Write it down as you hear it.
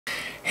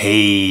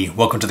Hey,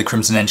 welcome to the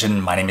Crimson Engine.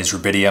 My name is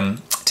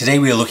Rubidium. Today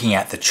we are looking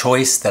at the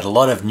choice that a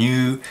lot of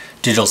new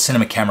digital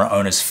cinema camera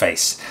owners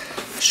face.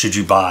 Should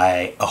you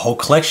buy a whole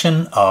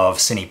collection of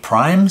Cine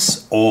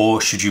Primes, or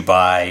should you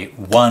buy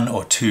one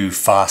or two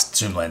fast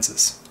zoom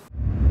lenses?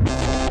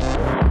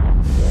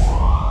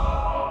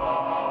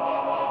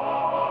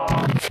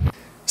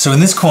 So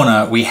in this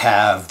corner we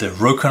have the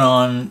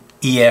Rokinon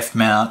EF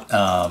mount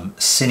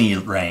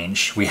Cine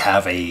range. We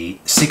have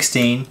a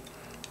 16,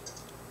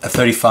 a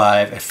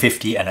 35, a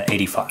 50, and an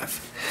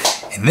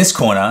 85. In this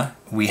corner,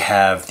 we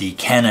have the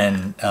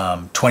Canon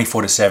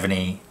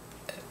 24-70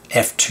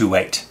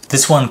 f2.8.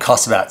 This one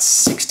costs about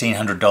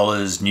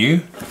 $1,600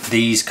 new.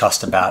 These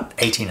cost about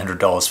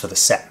 $1,800 for the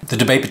set. The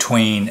debate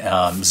between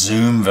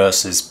zoom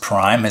versus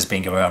prime has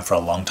been going on for a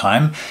long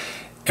time.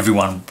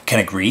 Everyone can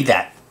agree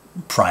that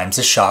primes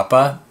are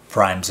sharper,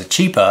 primes are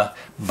cheaper,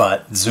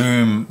 but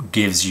zoom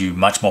gives you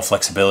much more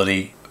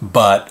flexibility.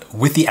 But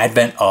with the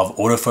advent of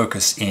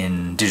autofocus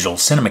in digital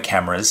cinema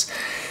cameras,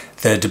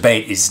 the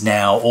debate is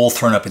now all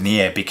thrown up in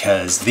the air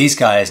because these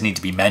guys need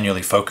to be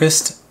manually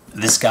focused.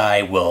 This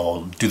guy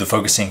will do the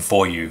focusing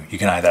for you. You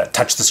can either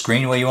touch the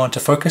screen where you want to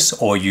focus,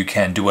 or you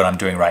can do what I'm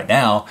doing right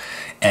now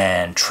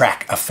and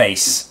track a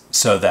face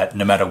so that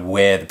no matter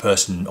where the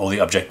person or the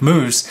object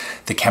moves,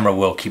 the camera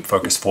will keep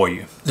focus for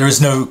you. There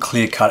is no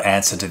clear-cut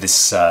answer to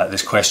this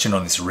question or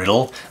this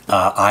riddle.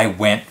 I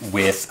went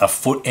with a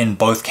foot in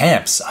both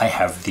camps. I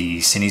have the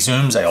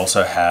CineZooms. I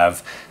also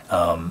have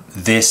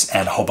this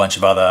and a whole bunch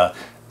of other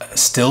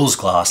stills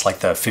glass, like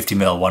the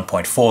 50mm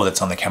 1.4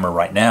 that's on the camera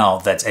right now,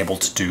 that's able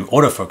to do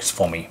autofocus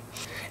for me.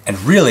 And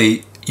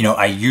really, you know,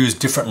 I use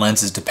different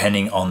lenses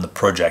depending on the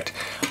project.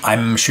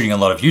 I'm shooting a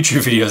lot of YouTube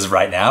videos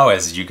right now,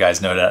 as you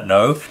guys no doubt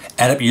know.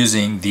 End up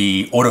using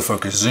the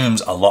autofocus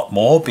zooms a lot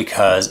more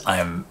because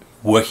I'm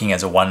working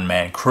as a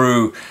one-man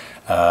crew.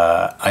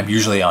 I'm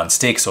usually on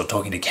sticks or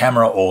talking to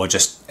camera or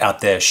just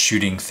out there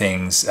shooting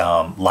things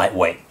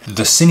lightweight.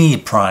 The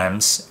Cine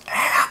Primes,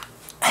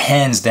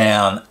 hands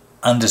down,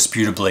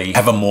 undisputably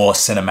have a more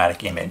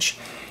cinematic image.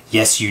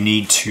 Yes, you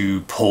need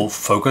to pull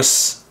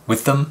focus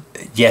with them.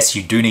 Yes,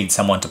 you do need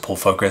someone to pull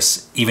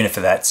focus, even if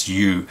that's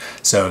you.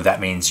 So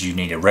that means you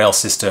need a rail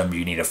system,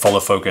 you need a follow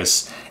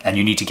focus, and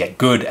you need to get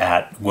good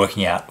at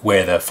working out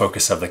where the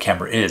focus of the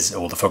camera is,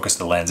 or the focus of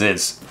the lens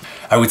is.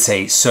 I would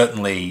say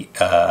certainly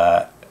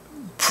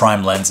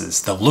prime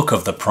lenses, the look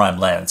of the prime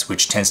lens,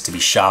 which tends to be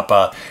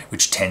sharper,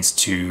 which tends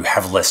to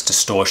have less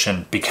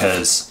distortion,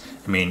 because,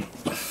 I mean,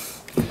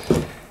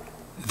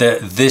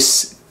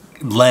 this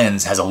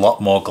lens has a lot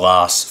more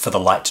glass for the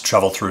light to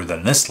travel through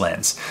than this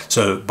lens.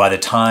 So by the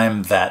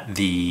time that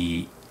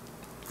the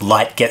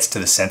light gets to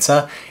the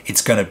sensor,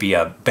 it's going to be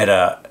a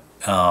better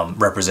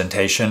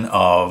representation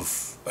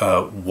of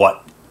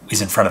what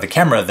is in front of the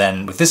camera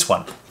than with this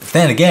one. But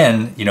then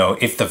again, you know,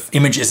 if the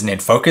image isn't in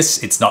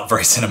focus, it's not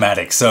very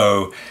cinematic.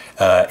 So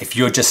if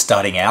you're just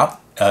starting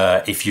out,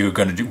 if you're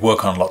going to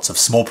work on lots of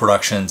small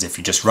productions, if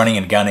you're just running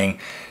and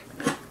gunning,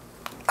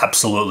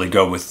 absolutely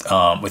go with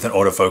an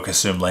autofocus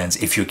zoom lens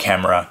if your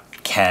camera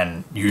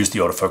can use the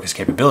autofocus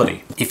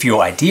capability. If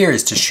your idea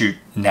is to shoot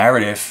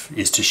narrative,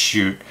 is to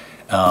shoot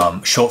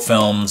short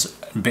films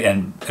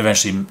and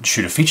eventually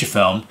shoot a feature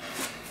film,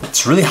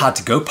 it's really hard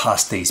to go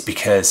past these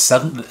because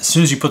as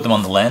soon as you put them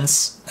on the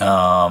lens,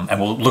 and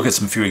we'll look at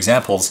some few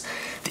examples,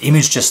 the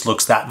image just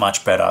looks that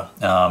much better.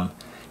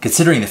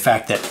 Considering the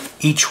fact that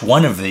each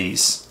one of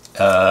these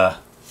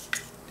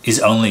is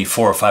only $400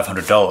 or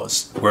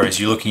 $500, whereas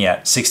you're looking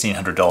at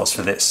 $1,600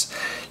 for this.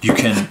 You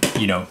can,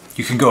 you know,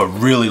 you can go a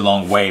really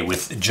long way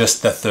with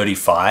just the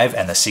 35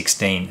 and the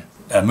 16.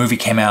 A movie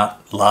came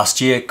out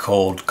last year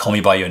called Call Me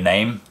By Your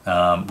Name,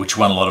 which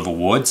won a lot of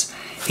awards.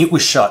 It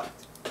was shot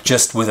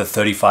just with a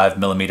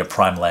 35mm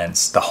prime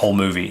lens, the whole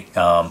movie,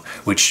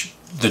 which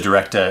the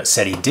director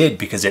said he did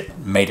because it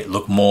made it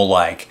look more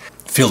like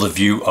field of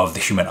view of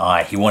the human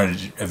eye. He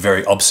wanted a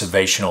very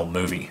observational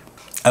movie.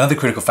 Another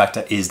critical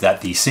factor is that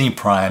the Cine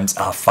Primes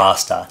are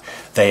faster.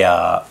 They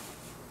are,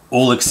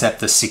 all except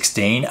the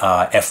 16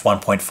 are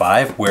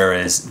f1.5,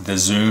 whereas the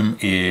zoom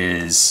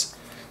is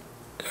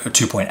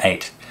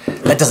 2.8.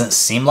 That doesn't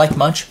seem like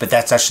much, but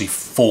that's actually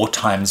 4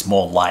 times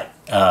more light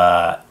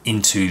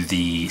into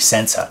the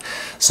sensor.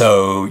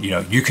 So, you know,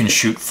 you can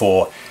shoot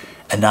for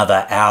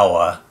another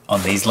hour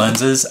on these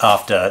lenses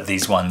after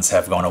these ones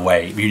have gone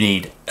away. You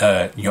need,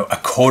 you know, a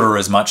quarter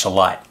as much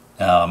light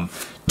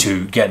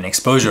to get an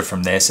exposure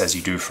from this as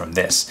you do from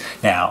this.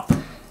 Now,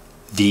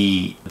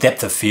 the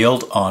depth of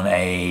field on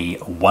a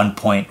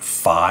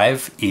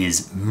 1.5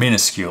 is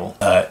minuscule.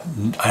 I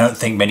don't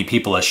think many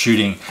people are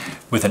shooting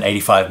with an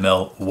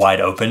 85mm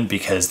wide open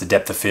because the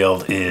depth of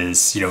field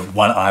is, you know,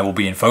 one eye will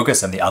be in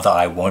focus and the other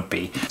eye won't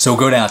be. So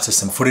we'll go down to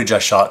some footage I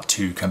shot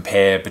to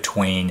compare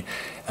between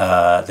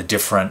the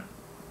different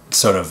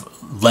sort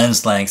of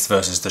lens lengths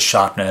versus the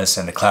sharpness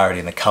and the clarity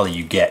and the color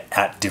you get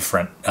at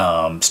different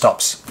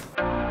stops.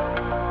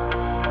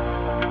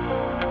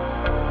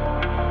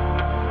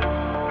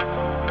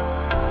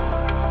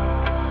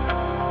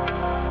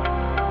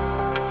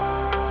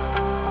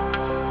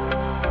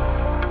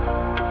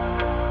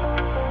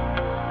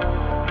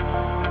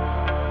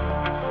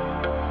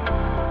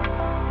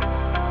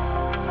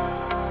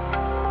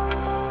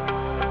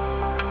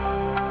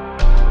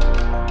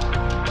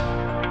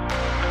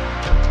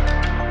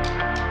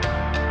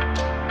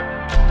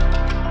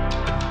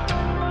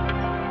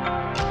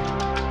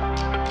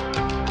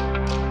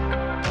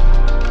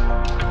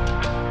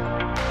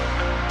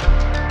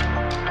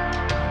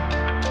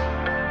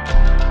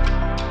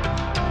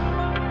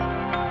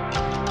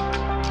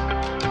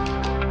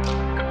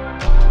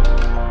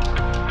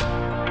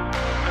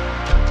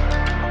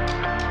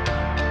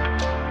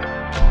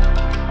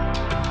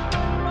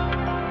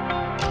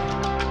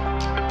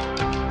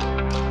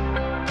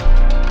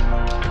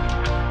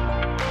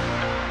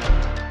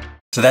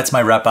 So that's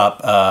my wrap up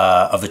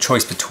of the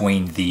choice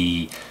between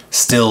the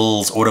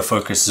Stills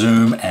autofocus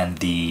zoom and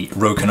the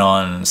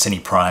Rokinon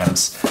Cine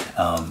Primes.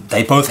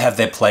 They both have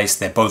their place,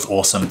 they're both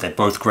awesome, they're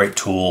both great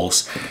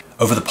tools.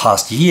 Over the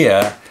past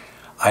year,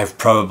 I've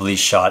probably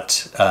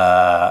shot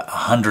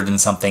 100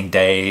 and something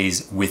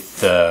days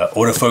with the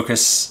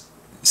autofocus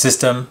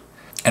system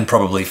and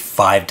probably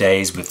 5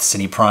 days with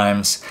Cine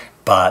Primes.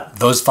 But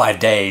those 5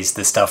 days,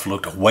 the stuff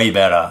looked way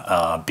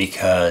better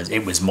because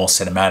it was more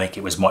cinematic,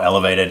 it was more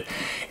elevated.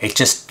 It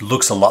just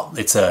looks a lot,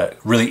 it's a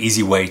really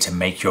easy way to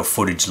make your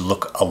footage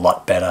look a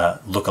lot better,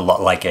 look a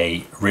lot like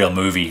a real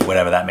movie,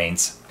 whatever that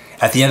means.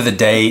 At the end of the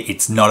day,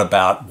 it's not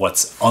about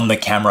what's on the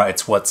camera,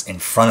 it's what's in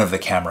front of the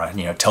camera.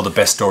 You know, tell the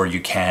best story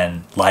you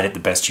can, light it the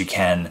best you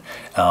can,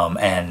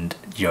 and,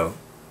 you know,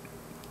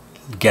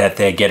 get it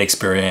there, get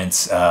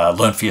experience,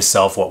 learn for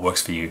yourself what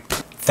works for you.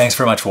 Thanks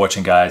very much for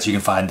watching, guys. You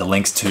can find the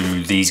links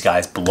to these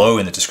guys below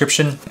in the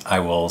description. I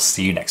will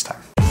see you next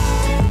time.